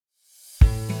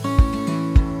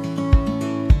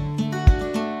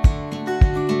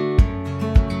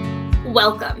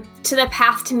Welcome to the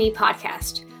Path to Me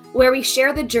podcast, where we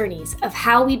share the journeys of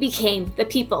how we became the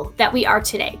people that we are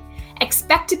today.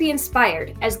 Expect to be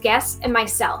inspired as guests and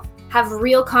myself have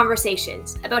real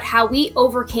conversations about how we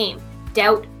overcame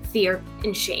doubt, fear,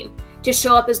 and shame to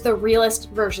show up as the realest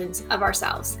versions of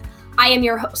ourselves. I am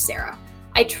your host, Sarah.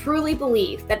 I truly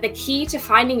believe that the key to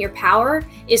finding your power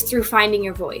is through finding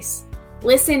your voice.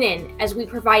 Listen in as we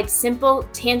provide simple,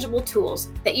 tangible tools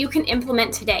that you can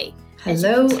implement today.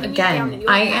 Hello again.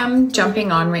 I am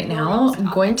jumping on right now. I'm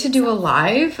going to do a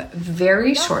live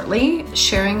very shortly,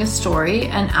 sharing a story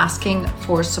and asking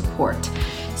for support.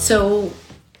 So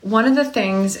one of the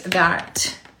things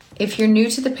that, if you're new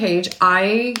to the page,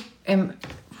 I am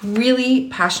really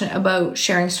passionate about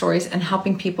sharing stories and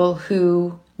helping people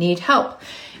who need help.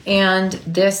 And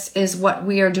this is what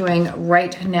we are doing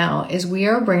right now, is we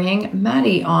are bringing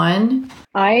Maddie on.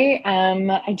 I'm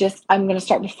going to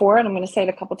start before, and I'm going to say it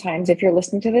a couple times. If you're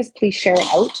listening to this, please share it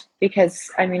out, because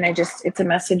it's a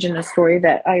message and a story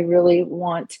that I really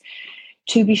want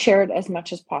to be shared as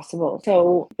much as possible.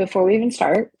 So before we even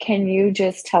start, can you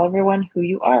just tell everyone who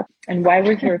you are and why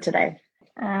we're here today?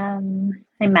 I'm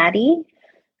Maddie.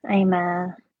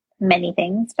 I'm many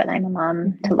things, but I'm a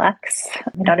mom to Lux.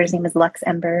 My daughter's name is Lux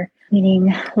Ember,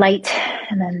 meaning light,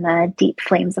 and then the deep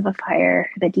flames of a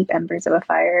fire, the deep embers of a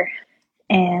fire.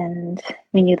 And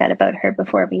we knew that about her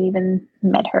before we even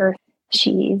met her.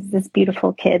 She's this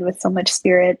beautiful kid with so much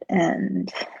spirit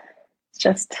and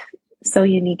just so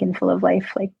unique and full of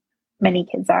life, like many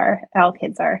kids are, all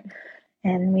kids are.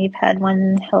 And we've had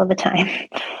one hell of a time.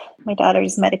 My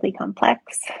daughter's medically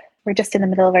complex. We're just in the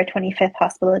middle of our 25th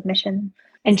hospital admission.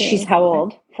 And she's how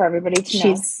old, for everybody to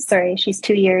know? She's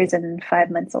 2 years and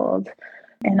 5 months old,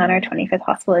 and on our 25th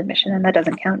hospital admission, and that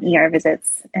doesn't count ER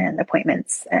visits and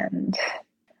appointments and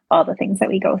all the things that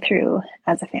we go through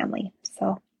as a family.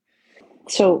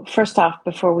 So first off,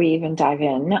 before we even dive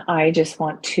in, I just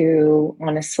want to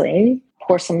honestly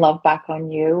pour some love back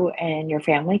on you and your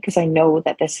family, because I know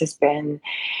that this has been,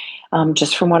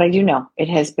 just from what I do know, it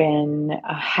has been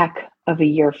a heck of a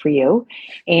year for you.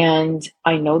 And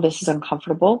I know this is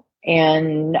uncomfortable,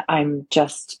 and I'm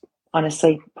just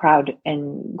honestly proud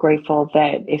and grateful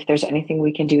that if there's anything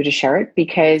we can do to share it,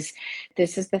 because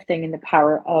this is the thing and the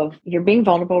power of, you're being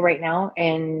vulnerable right now.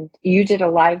 And you did a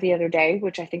live the other day,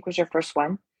 which I think was your first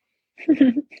one.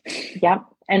 Yeah.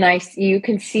 And you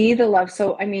can see the love.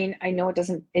 So, I know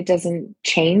it doesn't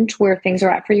change where things are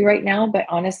at for you right now, but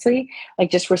honestly,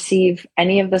 just receive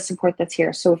any of the support that's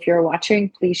here. So if you're watching,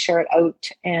 please share it out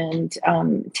and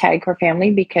tag her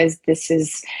family, because this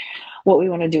is what we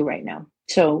want to do right now.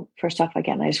 So first off,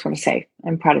 again, I just want to say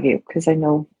I'm proud of you, because I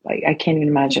know I can't even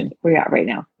imagine where you're at right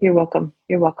now. You're welcome.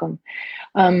 You're welcome.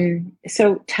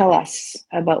 So tell us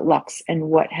about Lux and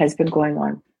what has been going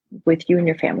on with you and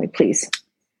your family, please.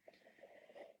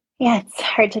 Yeah, it's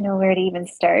hard to know where to even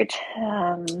start.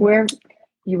 Where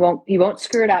you won't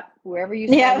screw it up. Wherever you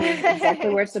start is exactly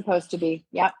where it's supposed to be.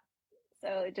 Yep.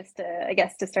 So just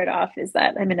to start off is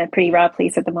that I'm in a pretty raw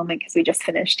place at the moment, because we just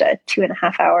finished a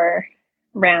 2.5 hour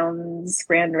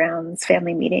grand rounds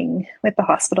family meeting with the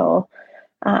hospital.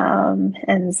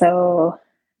 And so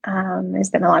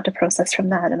there's been a lot to process from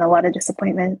that, and a lot of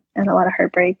disappointment and a lot of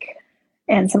heartbreak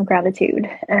and some gratitude.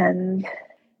 And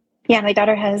yeah, my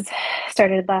daughter has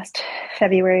started last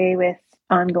February with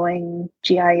ongoing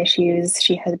GI issues.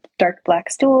 She had dark black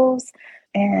stools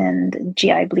and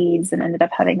GI bleeds, and ended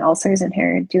up having ulcers in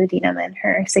her duodenum and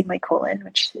her sigmoid colon,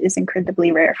 which is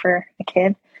incredibly rare for a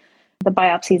kid. The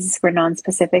biopsies were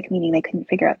non-specific, meaning they couldn't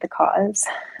figure out the cause.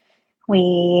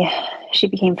 She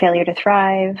became failure to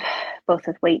thrive, both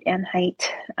with weight and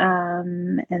height.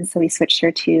 And so we switched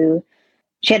her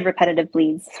she had repetitive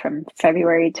bleeds from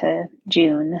February to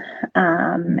June.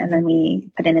 And then we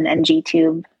put in an NG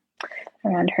tube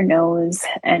around her nose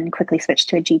and quickly switched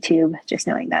to a G tube, just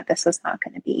knowing that this was not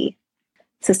going to be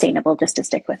sustainable just to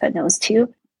stick with a nose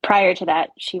tube. Prior to that,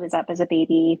 she was up as a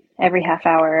baby every half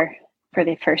hour for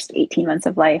the first 18 months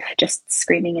of life, just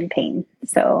screaming in pain.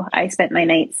 So I spent my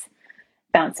nights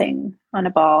bouncing on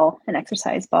a ball, an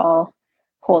exercise ball,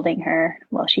 holding her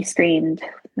while she screamed,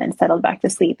 and then settled back to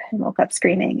sleep and woke up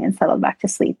screaming and settled back to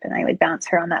sleep. And I would bounce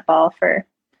her on that ball for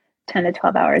 10 to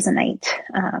 12 hours a night,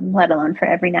 let alone for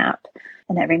every nap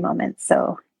and every moment.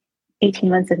 So 18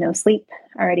 months of no sleep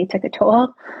already took a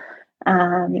toll.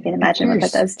 You can imagine what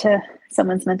that does to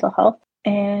someone's mental health.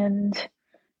 And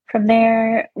from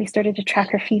there, we started to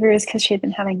track her fevers, because she had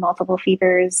been having multiple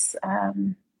fevers.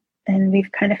 And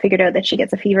we've kind of figured out that she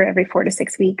gets a fever every 4 to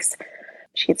 6 weeks.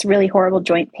 She gets really horrible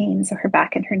joint pain, so her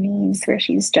back and her knees, where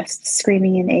she's just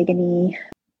screaming in agony.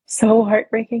 So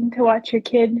heartbreaking to watch your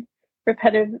kid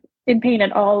in pain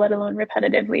at all, let alone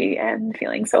repetitively, and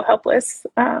feeling so helpless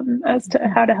as to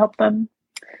how to help them.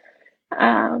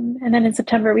 And then in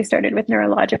September, we started with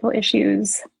neurological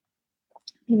issues,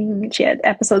 meaning she had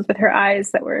episodes with her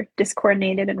eyes that were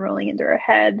discoordinated and rolling into her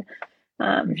head,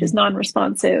 which is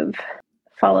non-responsive,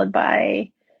 followed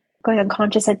by going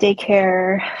unconscious at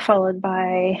daycare, followed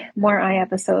by more eye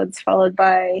episodes, followed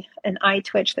by an eye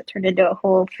twitch that turned into a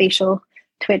whole facial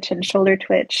twitch and shoulder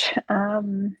twitch,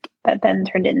 that then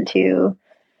turned into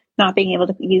not being able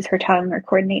to use her tongue or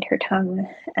coordinate her tongue,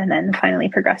 and then finally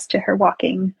progressed to her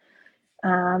walking,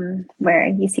 where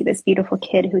you see this beautiful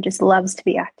kid who just loves to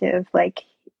be active, like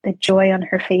the joy on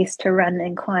her face to run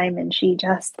and climb, and she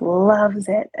just loves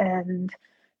it. And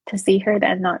to see her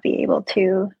then not be able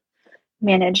to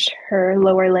manage her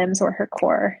lower limbs or her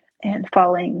core, and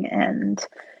falling and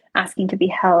asking to be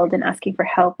held and asking for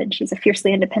help. And she's a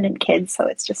fiercely independent kid, so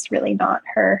it's just really not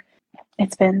her.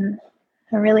 It's been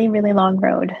a really, really long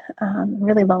road,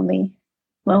 really lonely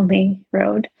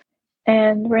road.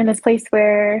 And we're in this place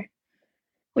where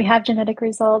we have genetic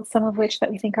results, some of which that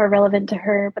we think are relevant to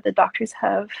her, but the doctors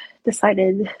have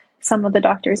decided, some of the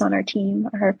doctors on our team,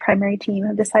 our primary team,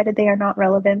 have decided they are not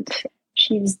relevant.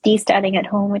 She's destatting at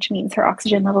home, which means her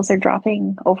oxygen levels are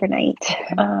dropping overnight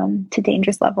to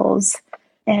dangerous levels.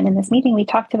 And in this meeting, we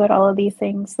talked about all of these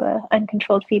things, the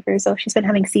uncontrolled fevers. So she's been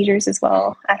having seizures as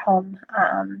well at home,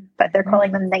 but they're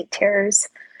calling them night terrors.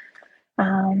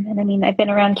 And I mean, I've been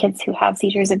around kids who have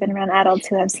seizures. I've been around adults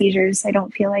who have seizures. I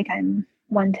don't feel like I'm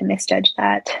one to misjudge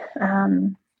that.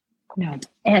 No.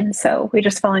 And so we're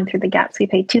just falling through the gaps. We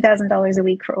pay $2,000 a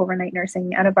week for overnight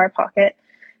nursing out of our pocket,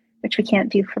 which we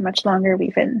can't do for much longer.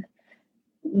 We've been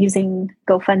using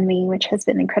GoFundMe, which has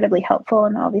been incredibly helpful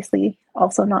and obviously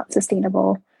also not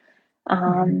sustainable.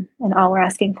 And all we're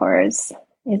asking for is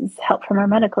help from our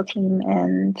medical team.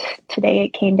 And today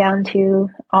it came down to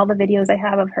all the videos I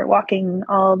have of her walking,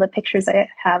 all the pictures I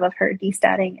have of her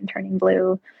destatting and turning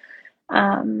blue.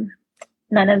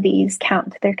 None of these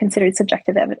count. They're considered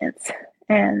subjective evidence.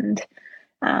 And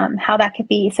how that could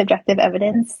be subjective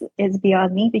evidence is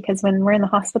beyond me, because when we're in the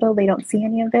hospital, they don't see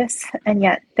any of this, and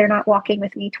yet they're not walking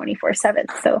with me 24/7.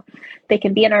 So they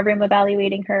can be in our room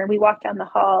evaluating her. We walk down the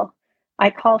hall. I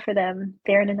call for them.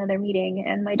 They're in another meeting,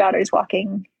 and my daughter's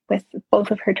walking with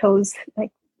both of her toes.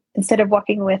 Like, instead of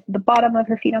walking with the bottom of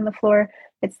her feet on the floor,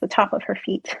 it's the top of her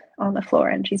feet on the floor,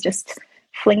 and she's just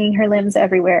flinging her limbs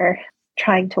everywhere,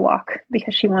 trying to walk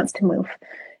because she wants to move.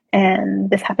 And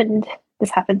this happened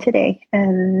today,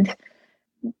 and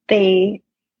they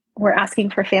were asking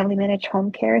for family managed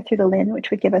home care through the LHIN,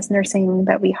 which would give us nursing,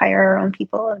 that we hire our own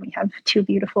people. And we have two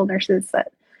beautiful nurses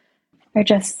that are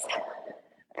just,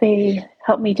 they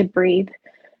help me to breathe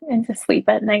and to sleep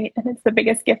at night. And it's the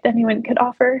biggest gift anyone could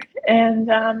offer.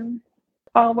 And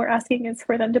all we're asking is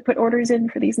for them to put orders in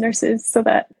for these nurses so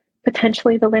that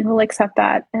potentially the LHIN will accept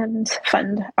that and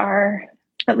fund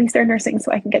at least our nursing,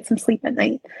 so I can get some sleep at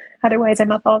night. Otherwise,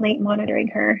 I'm up all night monitoring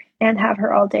her and have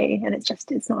her all day, and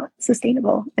it's not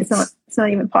sustainable. It's not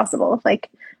even possible. Like,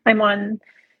 I'm on,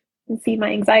 you see my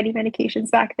anxiety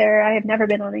medications back there. I have never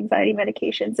been on anxiety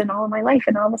medications in all of my life,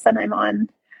 and all of a sudden I'm on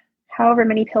however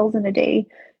many pills in a day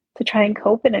to try and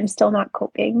cope, and I'm still not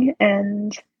coping.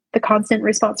 And the constant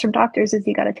response from doctors is,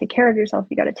 you got to take care of yourself.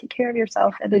 You got to take care of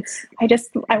yourself. And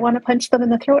I want to punch them in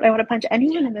the throat. I want to punch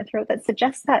anyone in the throat that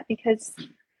suggests that, because,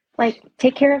 like,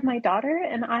 take care of my daughter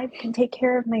and I can take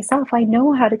care of myself. I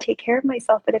know how to take care of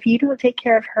myself, but if you don't take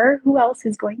care of her, who else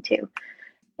is going to?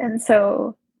 And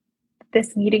so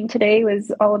this meeting today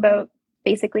was all about,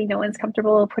 basically, no one's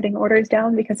comfortable putting orders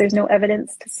down because there's no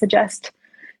evidence to suggest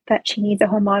that she needs a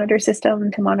home monitor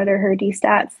system to monitor her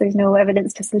D-stats. There's no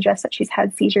evidence to suggest that she's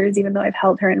had seizures, even though I've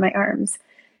held her in my arms.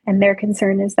 And their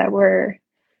concern is that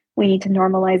we need to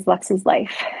normalize Lex's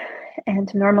life. And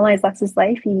to normalize Lex's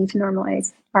life, you need to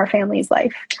normalize our family's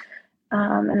life.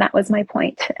 And that was my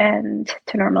point. And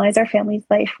to normalize our family's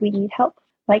life, we need help.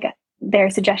 Like,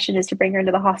 their suggestion is to bring her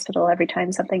into the hospital every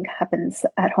time something happens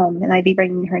at home. And I'd be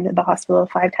bringing her into the hospital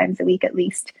 5 times a week at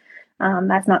least.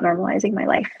 That's not normalizing my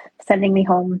life. Sending me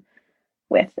home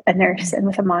with a nurse and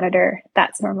with a monitor,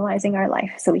 that's normalizing our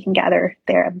life, so we can gather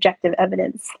their objective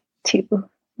evidence to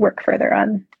work further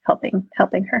on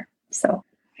helping her. So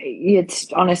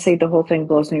it's honestly, the whole thing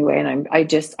blows me away. And I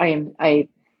just want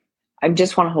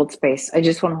to hold space. I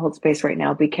just want to hold space right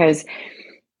now, because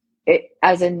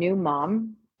as a new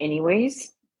mom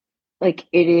anyways, like,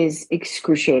 it is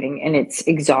excruciating and it's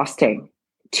exhausting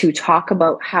to talk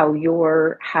about how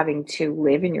you're having to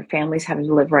live and your family's having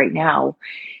to live right now,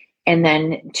 and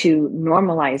then to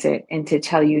normalize it and to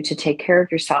tell you to take care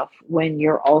of yourself when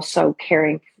you're also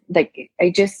caring like,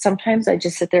 sometimes I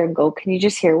just sit there and go, can you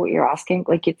just hear what you're asking?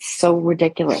 Like, it's so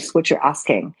ridiculous what you're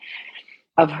asking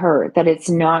of her, that it's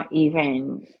not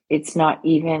that it's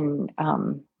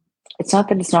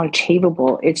not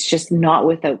achievable. It's just not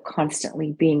without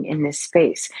constantly being in this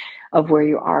space of where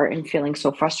you are and feeling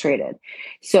so frustrated.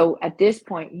 So at this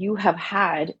point, you have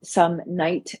had some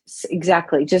nights.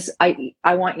 Exactly. Just, I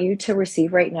want you to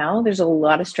receive right now. There's a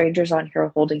lot of strangers on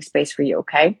here holding space for you.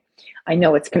 Okay. I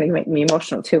know it's going to make me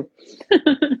emotional too.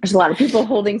 There's a lot of people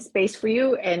holding space for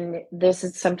you. And this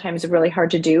is sometimes really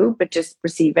hard to do, but just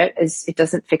receive it, as it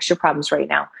doesn't fix your problems right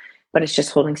now, but it's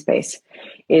just holding space.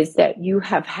 Is that you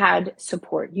have had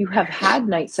support. You have had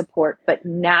night support, but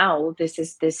now this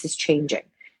is changing.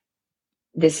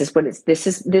 This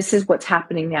is what's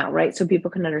happening now, right? So people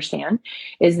can understand,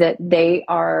 is that they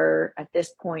are at this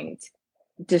point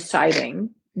deciding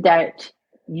that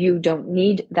you don't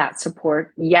need that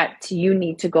support, yet you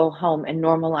need to go home and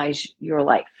normalize your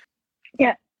life.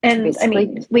 Yeah. And I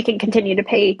mean, we can continue to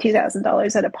pay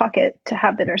 $2,000 out of pocket to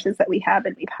have the nurses that we have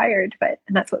and we've hired, and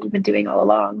that's what we've been doing all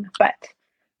along. But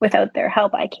without their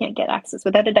help, I can't get access.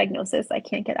 Without a diagnosis, I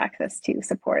can't get access to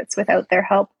supports. Without their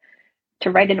help, to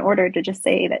write an order to just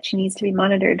say that she needs to be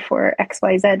monitored for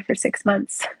XYZ for 6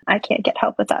 months, I can't get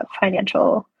help with that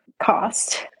financial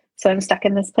cost. So I'm stuck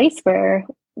in this place where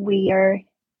we are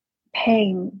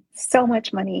paying so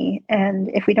much money,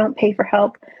 and if we don't pay for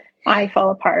help, I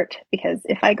fall apart, because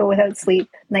if I go without sleep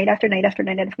night after night after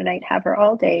night after night, have her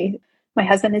all day. My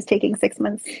husband is taking 6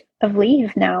 months of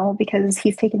leave now because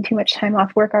he's taken too much time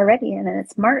off work already. And then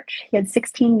it's March. He had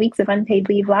 16 weeks of unpaid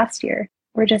leave last year.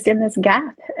 We're just in this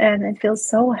gap, and it feels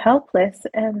so helpless.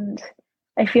 And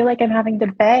I feel like I'm having to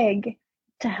beg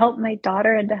to help my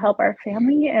daughter and to help our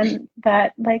family. And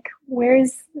that, like, where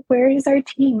is our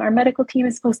team? Our medical team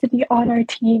is supposed to be on our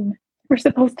team. We're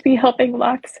supposed to be helping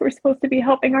Lux. We're supposed to be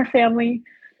helping our family.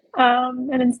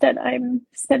 And instead I'm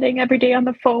spending every day on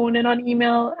the phone and on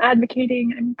email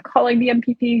advocating. I'm calling the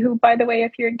MPP, who, by the way,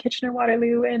 if you're in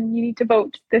Kitchener-Waterloo and you need to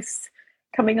vote this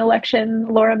coming election,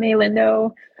 Laura May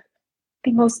Lindo,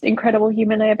 the most incredible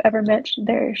human I have ever met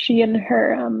there. She and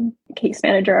her case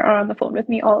manager are on the phone with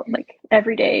me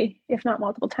every day, if not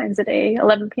multiple times a day,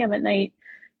 11 p.m. at night,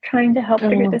 trying to help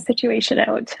figure the situation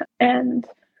out. And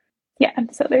yeah,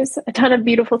 so there's a ton of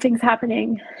beautiful things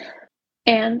happening,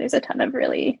 and there's a ton of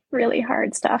really, really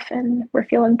hard stuff, and we're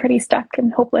feeling pretty stuck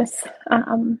and hopeless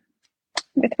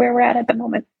with where we're at the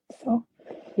moment. So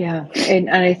yeah, and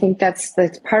I think that's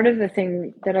part of the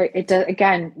thing that it does.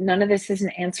 Again, none of this is an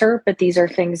answer, but these are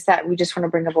things that we just want to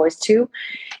bring a voice to.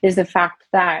 Is the fact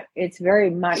that it's very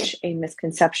much a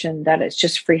misconception that it's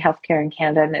just free healthcare in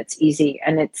Canada and it's easy,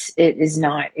 and it is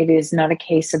not. It is not a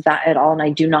case of that at all, and I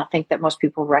do not think that most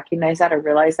people recognize that or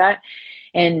realize that.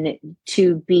 And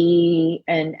to be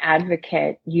an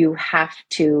advocate, you have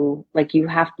to,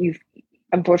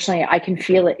 unfortunately, I can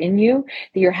feel it in you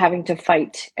that you're having to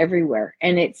fight everywhere.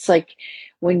 And it's like,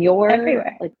 when you're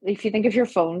everywhere, like, if you think of your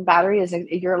phone battery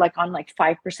you're like on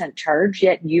 5% charge,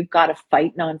 yet you've got to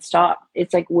fight nonstop.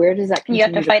 It's like, where does that continue?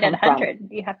 You have to fight at 100.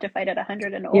 You have to fight at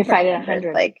 100 and over. You fight at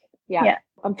 100. Yeah.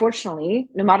 Unfortunately,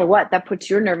 no matter what, that puts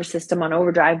your nervous system on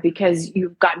overdrive because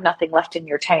you've got nothing left in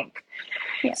your tank.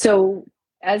 Yeah. So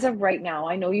as of right now,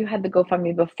 I know you had the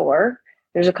GoFundMe before.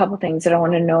 There's a couple things that I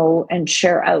want to know and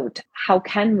share out. How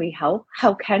can we help?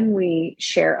 How can we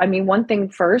share? I mean, one thing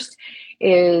first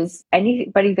is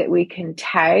anybody that we can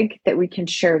tag, that we can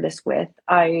share this with.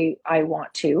 I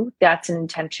want to. That's an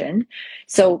intention.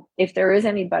 So if there is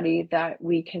anybody that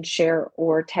we can share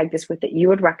or tag this with that you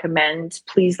would recommend,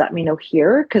 please let me know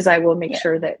here, because I will make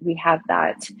sure that we have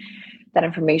that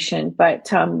information. But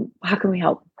how can we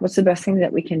help? What's the best thing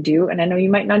that we can do? And I know you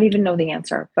might not even know the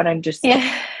answer, but I'm just... Yeah.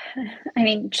 I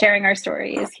mean, sharing our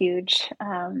story is huge.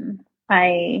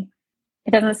 It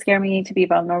doesn't scare me to be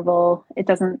vulnerable. It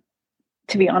doesn't,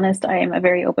 to be honest, I am a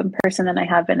very open person, and I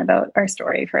have been about our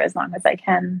story for as long as I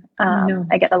can.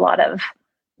 I get a lot of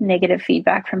negative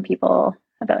feedback from people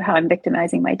about how I'm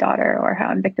victimizing my daughter or how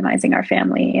I'm victimizing our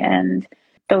family. And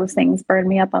those things burn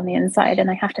me up on the inside,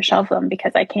 and I have to shelve them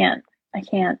because that can't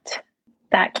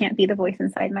be the voice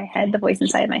inside my head. The voice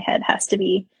inside my head has to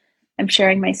be, I'm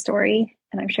sharing my story,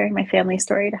 and I'm sharing my family's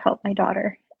story to help my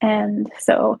daughter. And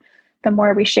so the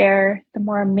more we share, the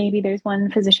more maybe there's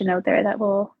one physician out there that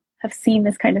will have seen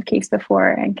this kind of case before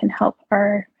and can help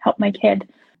my kid.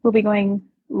 We'll be going,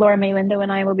 Laura May Lindo and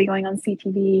I will be going on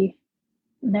CTV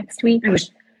next week. I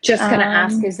was just going to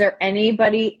ask, is there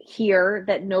anybody here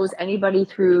that knows anybody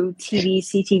through TV,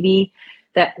 CTV,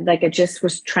 that I just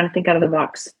was trying to think out of the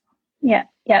box? Yeah.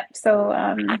 So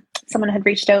someone had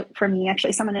reached out for me,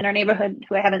 actually someone in our neighborhood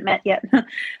who I haven't met yet,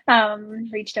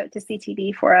 reached out to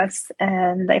CTD for us.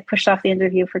 And I pushed off the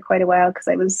interview for quite a while because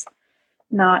I was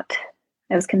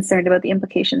concerned about the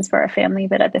implications for our family.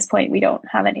 But at this point, we don't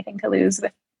have anything to lose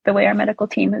with the way our medical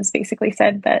team has basically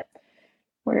said that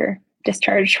we're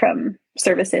discharged from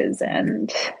services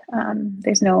and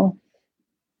there's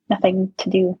nothing to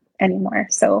do anymore.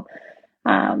 So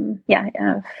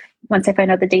once I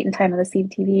find out the date and time of the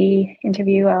CTV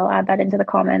interview, I'll add that into the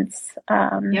comments.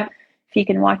 If you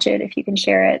can watch it, if you can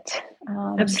share it,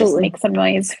 Absolutely. Just make some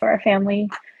noise for our family.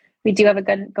 We do have a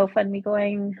good GoFundMe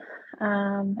going.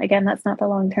 Again, that's not the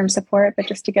long-term support, but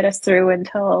just to get us through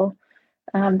until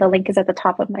the link is at the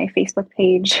top of my Facebook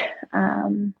page.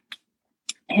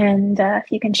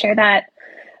 If you can share that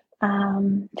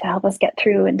to help us get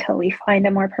through until we find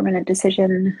a more permanent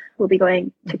decision. We'll be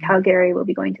going to Calgary. We'll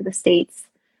be going to the States.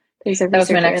 That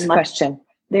was my next question.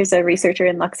 There's a researcher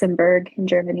in Luxembourg in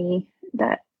Germany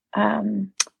that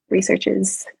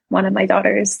researches one of my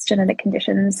daughter's genetic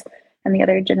conditions, and the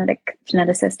other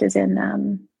geneticist is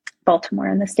in Baltimore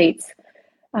in the States.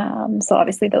 So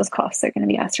obviously those costs are going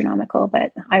to be astronomical,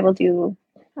 but I will do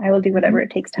whatever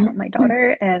it takes to help my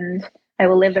daughter, and I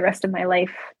will live the rest of my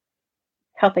life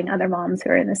helping other moms who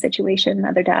are in this situation,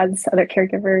 other dads, other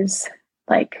caregivers,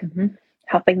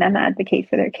 helping them advocate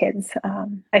for their kids.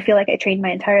 I feel like I trained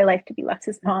my entire life to be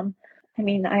Lux's mom. I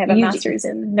mean, I have a master's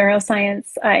in neuroscience.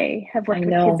 I have worked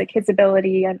with kids at Kids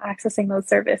Ability. I'm accessing those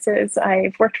services.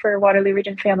 I've worked for Waterloo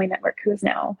Region Family Network, who is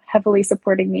now heavily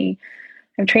supporting me.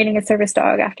 I'm training a service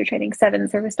dog after training 7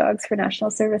 service dogs for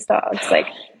National Service Dogs.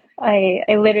 I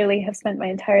literally have spent my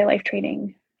entire life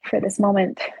training for this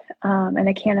moment. And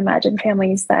I can't imagine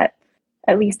families that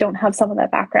at least don't have some of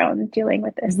that background dealing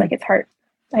with this. It's hard.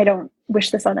 I don't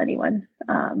wish this on anyone.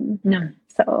 No.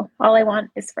 So all I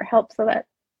want is for help so that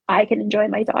I can enjoy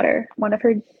my daughter.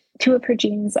 2 of her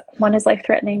genes, one is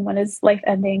life-threatening, one is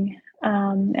life-ending.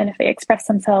 And if they express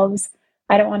themselves,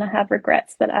 I don't want to have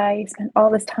regrets that I spent all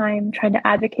this time trying to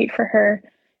advocate for her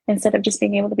instead of just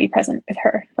being able to be present with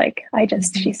her.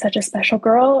 She's such a special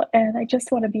girl, and I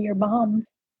just want to be your mom.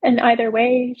 And either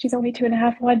way, she's only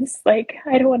 2.5 months. I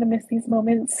don't want to miss these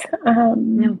moments.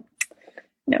 No.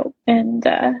 And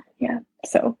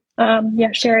So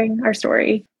sharing our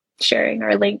story, sharing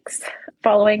our links,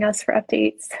 following us for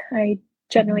updates. I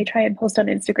generally try and post on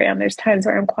Instagram. There's times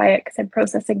where I'm quiet because I'm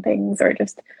processing things or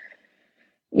just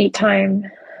need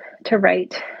time to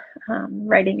write. I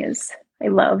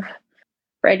love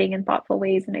writing in thoughtful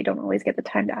ways, and I don't always get the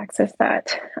time to access that.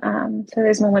 So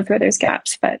there's moments where there's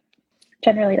gaps, but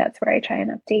generally that's where I try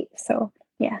and update. So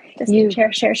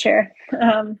share.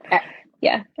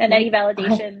 And any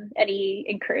validation, any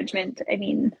encouragement. I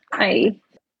mean, I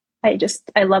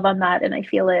love on that, and I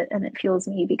feel it, and it fuels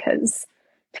me because,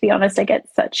 to be honest, I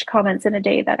get such comments in a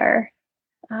day that are,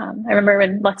 I remember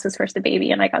when Lux was first a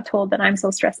baby and I got told that I'm so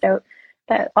stressed out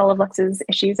that all of Lux's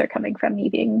issues are coming from me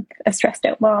being a stressed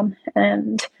out mom.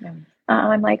 And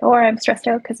I'm like, I'm stressed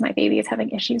out because my baby is having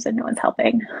issues and no one's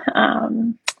helping.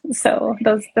 So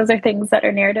those are things that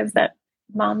are narratives that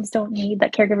moms don't need,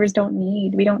 that caregivers don't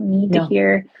need. We don't need to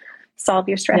hear, solve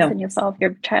your stress and you'll solve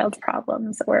your child's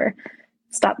problems, or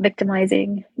stop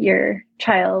victimizing your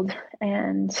child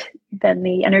and then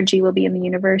the energy will be in the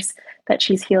universe that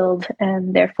she's healed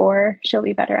and therefore she'll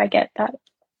be better. I get that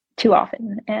too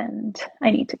often, and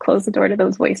I need to close the door to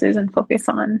those voices and focus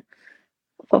on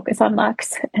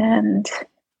Lux, and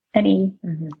any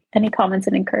comments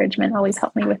and encouragement always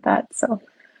help me with that. So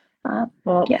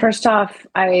first off,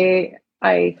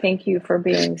 I thank you for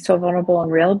being so vulnerable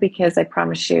and real, because I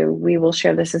promise you, we will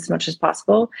share this as much as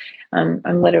possible.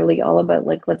 I'm literally all about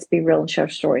let's be real and share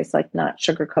stories, not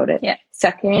sugarcoat it. Yeah.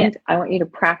 Second, I want you to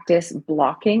practice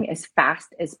blocking as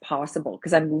fast as possible,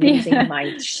 because I'm losing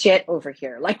my shit over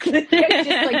here.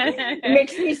 It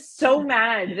makes me so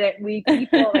mad that we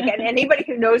people, and anybody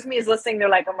who knows me is listening. They're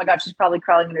like, oh my God, she's probably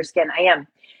crawling in her skin. I am.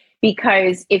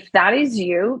 Because if that is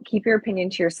you, keep your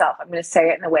opinion to yourself. I'm going to say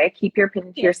it in a way, keep your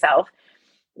opinion to yourself.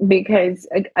 Because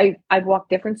I've walked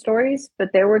different stories,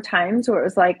 but there were times where it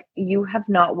was like, you have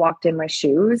not walked in my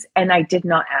shoes, and I did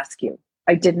not ask you.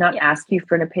 I did not ask you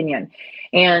for an opinion.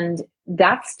 And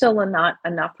that's still not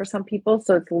enough for some people.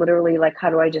 So it's literally how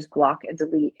do I just block and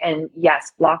delete? And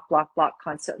yes, block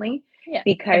constantly. Yeah.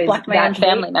 Because I blocked my own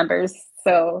family members.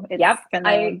 So it's been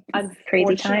a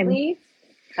crazy time.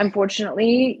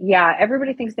 Unfortunately,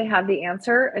 everybody thinks they have the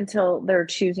answer until they're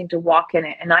choosing to walk in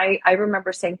it. And I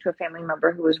remember saying to a family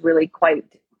member who was really quite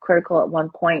critical at one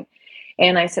point,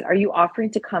 And I said, are you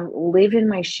offering to come live in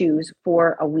my shoes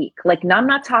for a week? Like, I'm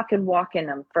not talking walk in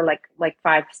them for like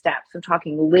 5 steps. I'm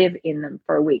talking live in them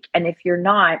for a week. And if you're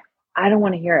not, I don't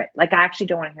want to hear it. Like, I actually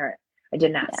don't want to hear it. I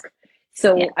didn't ask.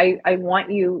 So I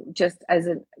want you just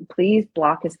please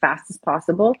block as fast as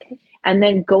possible. Okay. And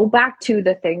then go back to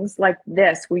the things like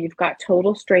this, where you've got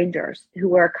total strangers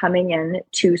who are coming in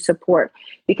to support,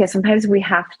 because sometimes we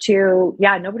have to,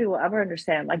 nobody will ever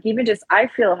understand. Like, even just, I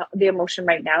feel the emotion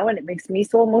right now and it makes me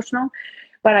so emotional,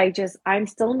 but I'm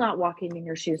still not walking in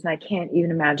your shoes and I can't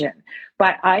even imagine.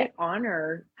 But I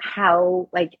honor how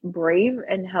like brave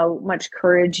and how much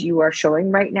courage you are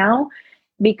showing right now,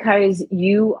 because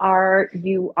you are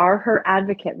her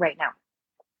advocate right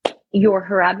now. You're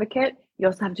her advocate. You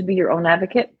also have to be your own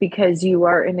advocate, because you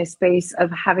are in a space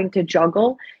of having to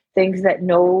juggle things that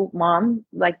no mom,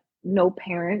 like no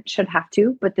parent should have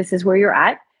to, but this is where you're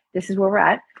at. This is where we're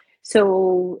at.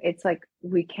 So it's like,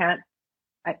 we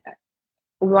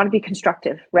want to be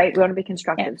constructive, right? We want to be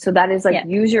constructive. So that is like,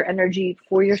 use your energy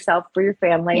for yourself, for your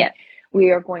family. We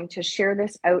are going to share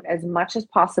this out as much as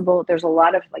possible. There's a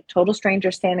lot of like total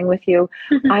strangers standing with you.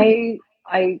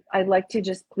 I'd like to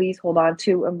just please hold on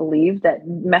to and believe that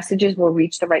messages will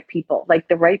reach the right people. Like,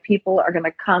 the right people are going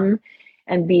to come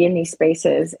and be in these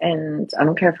spaces. And I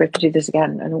don't care if we have to do this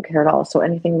again. I don't care at all. So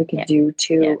anything we can do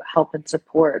to help and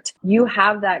support. You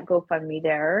have that GoFundMe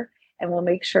there, and we'll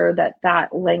make sure that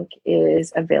link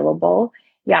is available.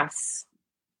 Yes.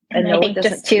 And I think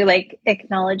just to like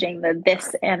acknowledging the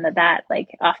this and the that,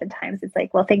 like oftentimes it's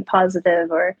like, well, think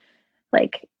positive, or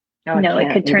like,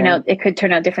 it could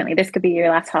turn out differently. This could be your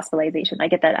last hospitalization. I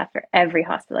get that after every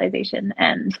hospitalization,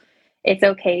 and it's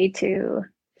okay to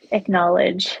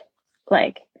acknowledge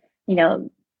like,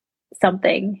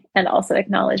 something, and also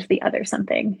acknowledge the other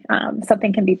something.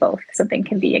 Something can be both. Something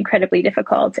can be incredibly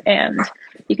difficult, and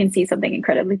you can see something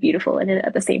incredibly beautiful in it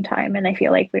at the same time. And I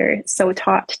feel like we're so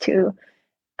taught to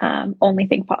only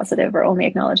think positive, or only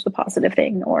acknowledge the positive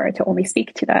thing, or to only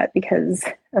speak to that because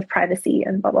of privacy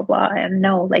and blah, blah, blah. And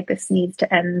no, like, this needs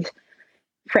to end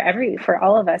for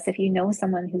all of us. If you know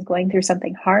someone who's going through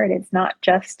something hard, it's not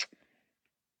just,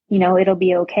 it'll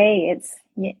be okay. It's,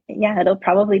 it'll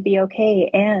probably be okay.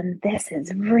 And this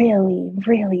is really,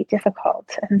 really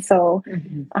difficult. And so,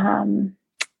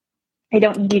 I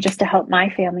don't need you just to help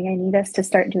my family. I need us to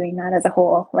start doing that as a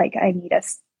whole. Like, I need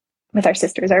us with our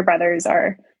sisters, our brothers,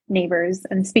 our neighbors.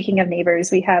 And speaking of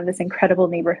neighbors, we have this incredible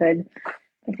neighborhood.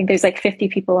 I think there's like 50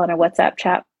 people on a WhatsApp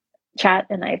chat,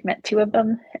 and I've met 2 of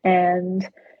them, and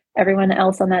everyone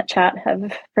else on that chat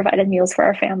have provided meals for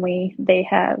our family. They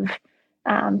have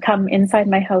come inside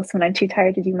my house when I'm too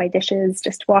tired to do my dishes,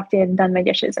 just walked in, done my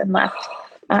dishes, and left.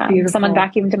 Someone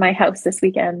vacuumed my house this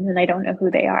weekend, and I don't know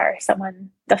who they are. Someone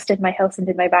dusted my house and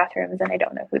did my bathrooms, and I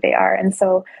don't know who they are. And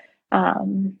so,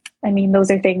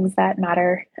 those are things that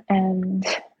matter, and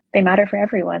they matter for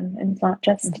everyone. And it's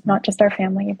not just our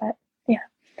family, but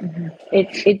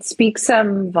It speaks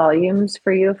some volumes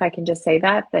for you, if I can just say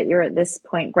that you're at this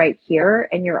point right here,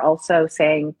 and you're also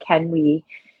saying, can we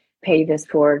pay this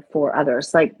forward for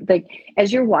others? Like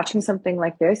as you're watching something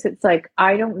like this, it's like,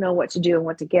 I don't know what to do and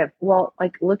what to give. Well,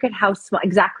 like, look at how small,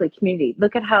 exactly, community.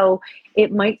 Look at how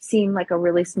it might seem like a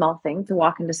really small thing to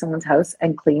walk into someone's house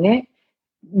and clean it,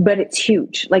 but it's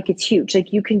huge. Like, it's huge.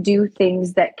 Like, you can do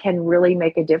things that can really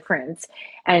make a difference.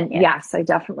 And yes, I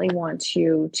definitely want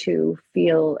you to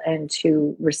feel and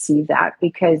to receive that,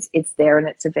 because it's there and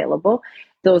it's available.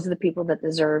 Those are the people that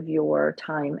deserve your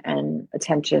time and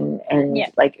attention and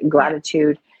like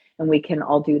gratitude. And we can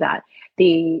all do that.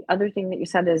 The other thing that you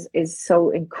said is so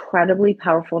incredibly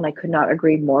powerful, and I could not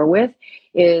agree more with,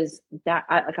 is that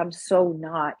I'm so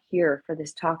not here for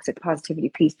this toxic positivity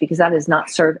piece, because that does not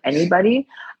serve anybody.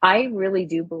 I really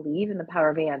do believe in the power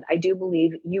of and. I do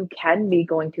believe you can be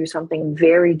going through something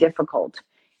very difficult,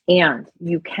 and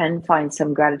you can find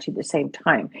some gratitude at the same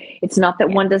time. It's not that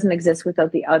one doesn't exist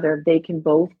without the other. They can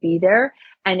both be there.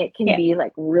 And it can be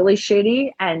like really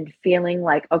shitty and feeling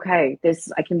like, okay,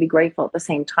 I can be grateful at the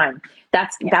same time.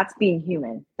 That's being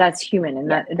human. That's human.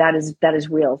 And that is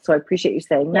real. So I appreciate you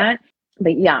saying that.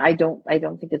 But I don't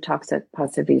think the toxic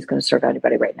positivity is going to serve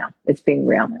anybody right now. It's being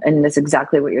real. And that's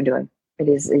exactly what you're doing. It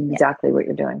is exactly what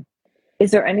you're doing. Is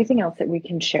there anything else that we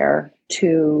can share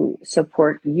to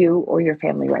support you or your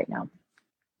family right now?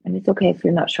 And it's okay if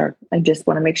you're not sure. I just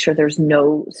want to make sure there's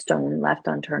no stone left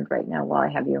unturned right now while I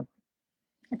have you.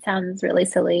 It sounds really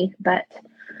silly, but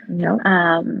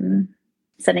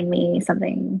sending me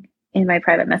something in my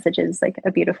private messages, like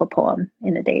a beautiful poem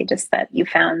in a day, just that you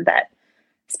found that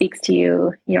speaks to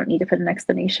you. You don't need to put an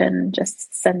explanation.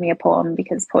 Just send me a poem,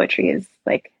 because poetry is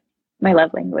like my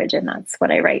love language, and that's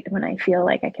what I write when I feel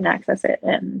like I can access it.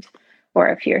 And or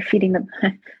if you're feeding them,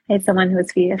 I had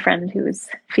a friend who was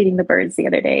feeding the birds the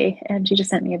other day, and she just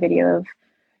sent me a video of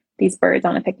these birds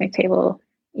on a picnic table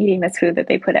eating this food that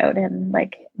they put out. And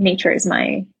like, nature is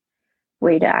my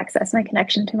way to access my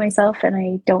connection to myself. And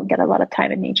I don't get a lot of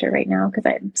time in nature right now because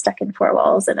I'm stuck in four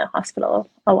walls in a hospital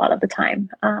a lot of the time.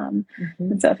 And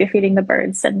so if you're feeding the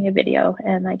birds, send me a video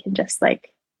and I can just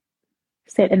like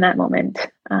sit in that moment.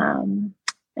 And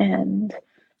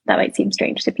that might seem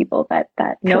strange to people, but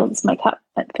that fills my cup.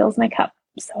 That fills my cup.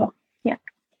 So yeah.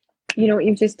 You know what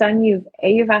you've just done?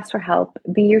 You've asked for help.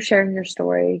 B, you're sharing your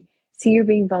story. C, you're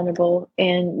being vulnerable,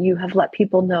 and you have let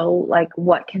people know like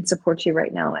what can support you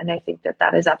right now. And I think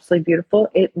that is absolutely beautiful.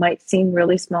 It might seem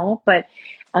really small, but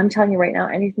I'm telling you right now,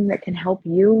 anything that can help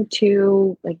you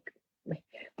to like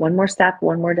one more step,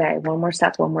 one more day, one more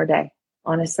step, one more day.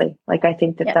 Honestly, like I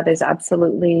think that is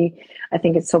absolutely, I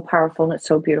think it's so powerful and it's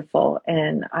so beautiful.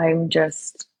 And I'm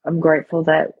grateful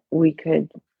that we could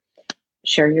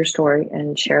share your story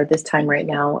and share this time right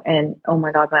now. And oh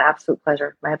my God, my absolute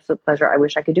pleasure. I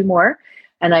wish I could do more.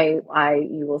 And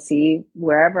you will see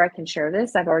wherever I can share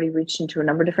this. I've already reached into a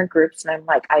number of different groups and I'm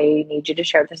like, I need you to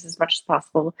share this as much as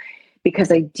possible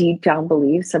because I deep down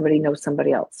believe somebody knows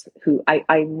somebody else who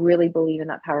I really believe in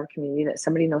that power of community, that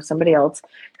somebody knows somebody else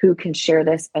who can share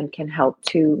this and can help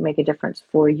to make a difference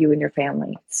for you and your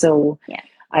family. So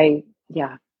Thank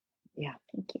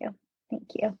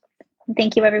you.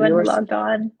 Thank you, everyone who logged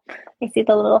on. I see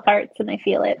the little hearts and I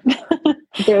feel it.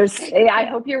 I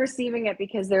hope you're receiving it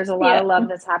because there's a lot of love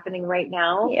that's happening right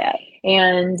now. Yeah.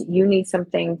 And you need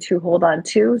something to hold on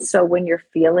to. So when you're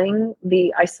feeling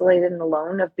the isolated and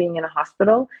alone of being in a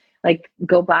hospital, like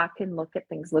go back and look at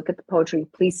things, look at the poetry.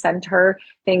 Please send her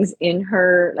things in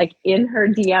her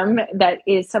DM that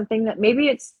is something that maybe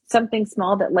it's something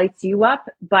small that lights you up,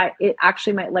 but it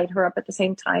actually might light her up at the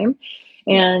same time.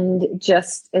 And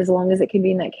just as long as it can be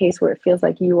in that case where it feels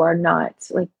like you are not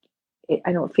like,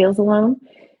 I know it feels alone,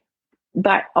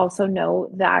 but also know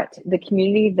that the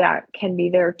community that can be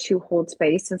there to hold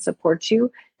space and support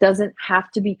you doesn't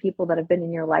have to be people that have been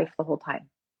in your life the whole time.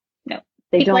 No,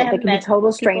 they can be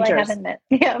total strangers. I haven't met.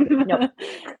 Yeah. No.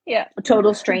 Yeah.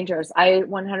 Total strangers. I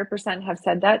 100% have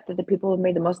said that the people who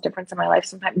made the most difference in my life,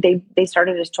 sometimes they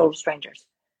started as total strangers.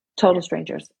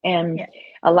 And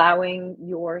allowing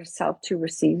yourself to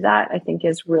receive that, I think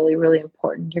is really, really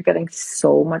important. You're getting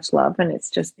so much love and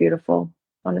it's just beautiful.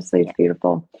 Honestly, it's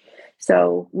beautiful.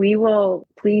 So we will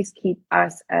please keep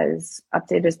us as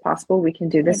updated as possible. We can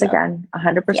do this again.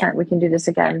 100%. We can do this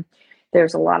again.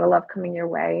 There's a lot of love coming your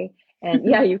way. And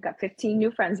you've got 15 new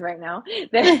friends right now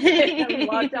that have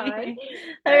logged on.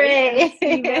 All right.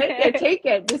 Take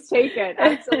it. Just take it.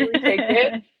 Absolutely take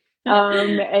it.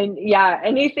 Anything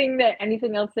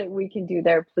else that we can do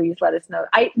there, please let us know.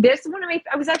 I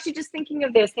was actually just thinking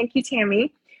of this. Thank you,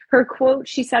 Tammy. Her quote,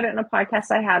 she said it in a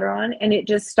podcast I had her on and it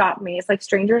just stopped me. It's like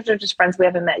strangers are just friends we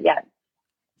haven't met yet.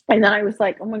 And then I was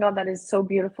like, oh my God, that is so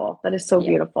beautiful. That is so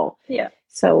beautiful. Yeah.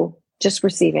 So just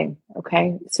receiving.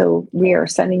 Okay. So we are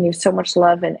sending you so much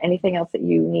love and anything else that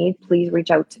you need, please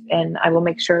reach out and I will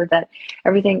make sure that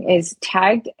everything is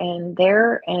tagged and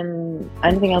there and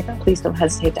anything else, please don't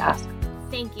hesitate to ask.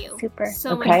 Thank you. Super.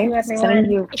 So much,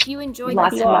 everyone. If you enjoyed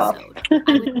this episode,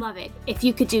 I would love it if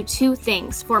you could do 2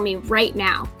 things for me right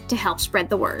now to help spread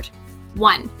the word.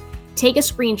 1, take a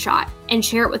screenshot and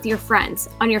share it with your friends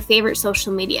on your favorite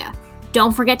social media.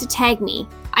 Don't forget to tag me.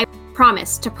 I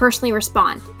promise to personally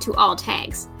respond to all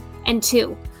tags. And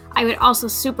 2, I would also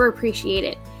super appreciate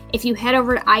it if you head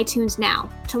over to iTunes now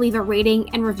to leave a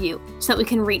rating and review so that we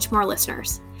can reach more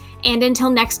listeners. And until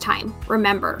next time,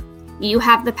 remember, you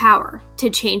have the power to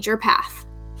change your path.